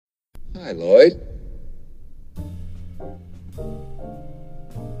Hi, Lloyd. A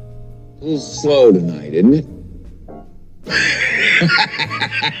little slow tonight, isn't it?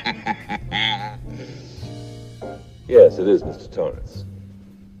 Yes, it is, Mr. Torrance.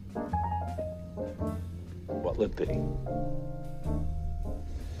 What'll it be?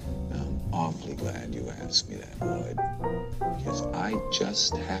 I'm awfully glad you asked me that, Lloyd. Because I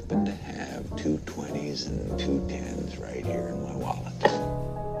just happen to have two 20s and two 10s right here in my wallet.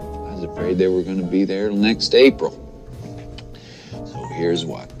 I was afraid they were going to be there next April. So here's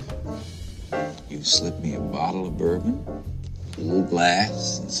what. You slip me a bottle of bourbon, a little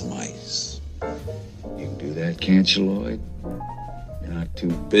glass, and some ice. You can do that, can't you, Lloyd? You're not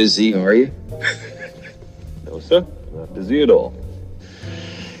too busy, are you? No, sir. Not busy at all.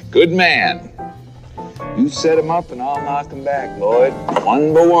 Good man. You set him up and I'll knock him back, Lloyd.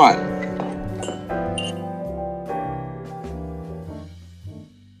 One by one.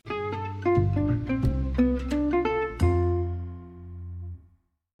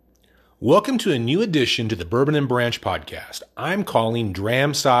 Welcome to a new edition to the Bourbon and Branch podcast. I'm calling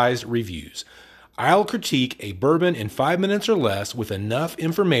Dram-Sized Reviews. I'll critique a bourbon in 5 minutes or less with enough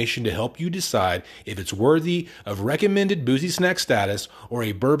information to help you decide if it's worthy of recommended boozy snack status or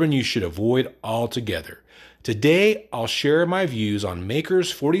a bourbon you should avoid altogether. Today, I'll share my views on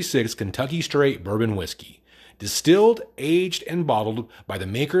Maker's 46 Kentucky Straight Bourbon Whiskey, distilled, aged, and bottled by the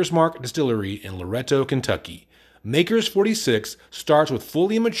Maker's Mark Distillery in Loretto, Kentucky. Maker's 46 starts with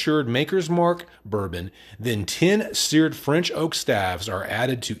fully matured Maker's Mark bourbon, then 10 seared French oak staves are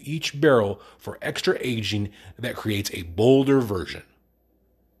added to each barrel for extra aging that creates a bolder version.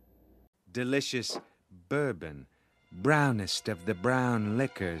 Delicious bourbon, brownest of the brown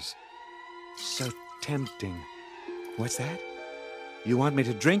liquors. So tempting. What's that? You want me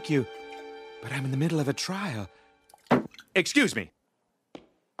to drink you, but I'm in the middle of a trial. Excuse me.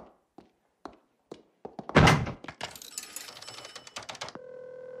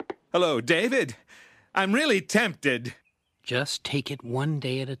 Hello, David. I'm really tempted. Just take it one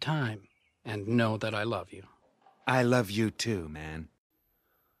day at a time and know that I love you. I love you too, man.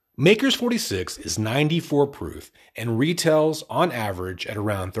 Maker's 46 is 94 proof and retails on average at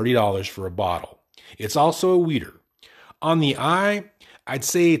around $30 for a bottle. It's also a wheater. On the eye, I'd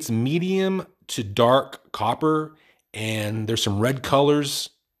say it's medium to dark copper, and there's some red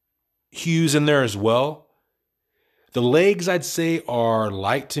hues in there as well. The legs, I'd say, are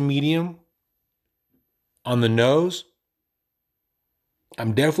light to medium. On the nose,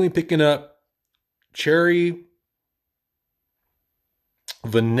 I'm definitely picking up cherry,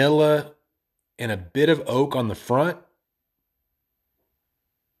 vanilla, and a bit of oak on the front.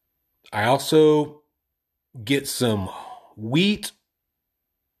 I also get some wheat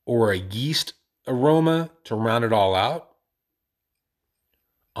or a yeast aroma to round it all out.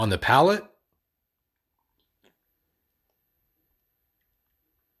 On the palate,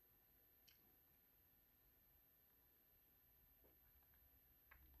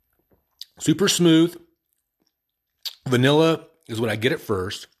 super smooth. Vanilla is what I get at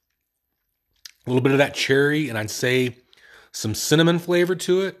first. A little bit of that cherry, and I'd say some cinnamon flavor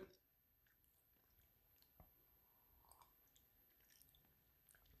to it.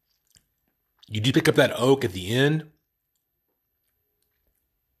 You do pick up that oak at the end.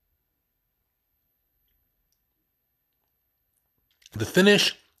 The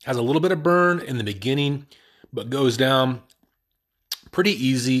finish has a little bit of burn in the beginning, but goes down pretty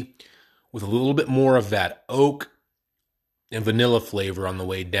easy with a little bit more of that oak and vanilla flavor on the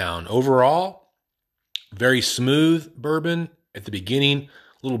way down. Overall, very smooth bourbon at the beginning, a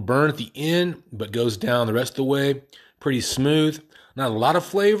little burn at the end, but goes down the rest of the way. Pretty smooth. Not a lot of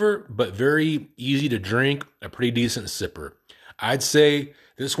flavor, but very easy to drink, a pretty decent sipper. I'd say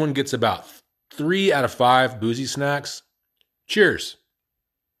this one gets about 3 out of 5 boozy snacks. Cheers.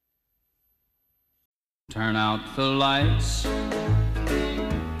 Turn out the lights.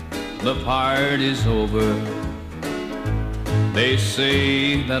 The party's over. They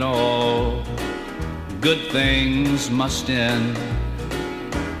say that all good things must end.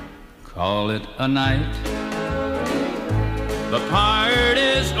 Call it a night. The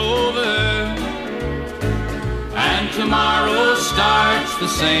party's over, and tomorrow starts the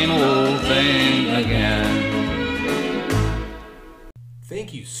same old thing again.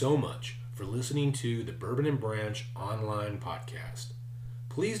 Thank you so much for listening to the Bourbon and Branch online podcast.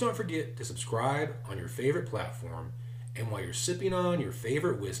 Please don't forget to subscribe on your favorite platform, and while you're sipping on your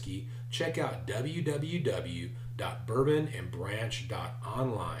favorite whiskey, check out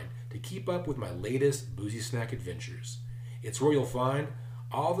www.bourbonandbranch.online to keep up with my latest boozy snack adventures. It's where you'll find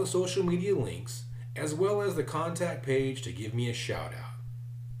all the social media links, as well as the contact page to give me a shout out.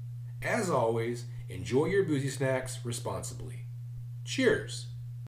 As always, enjoy your boozy snacks responsibly. Cheers!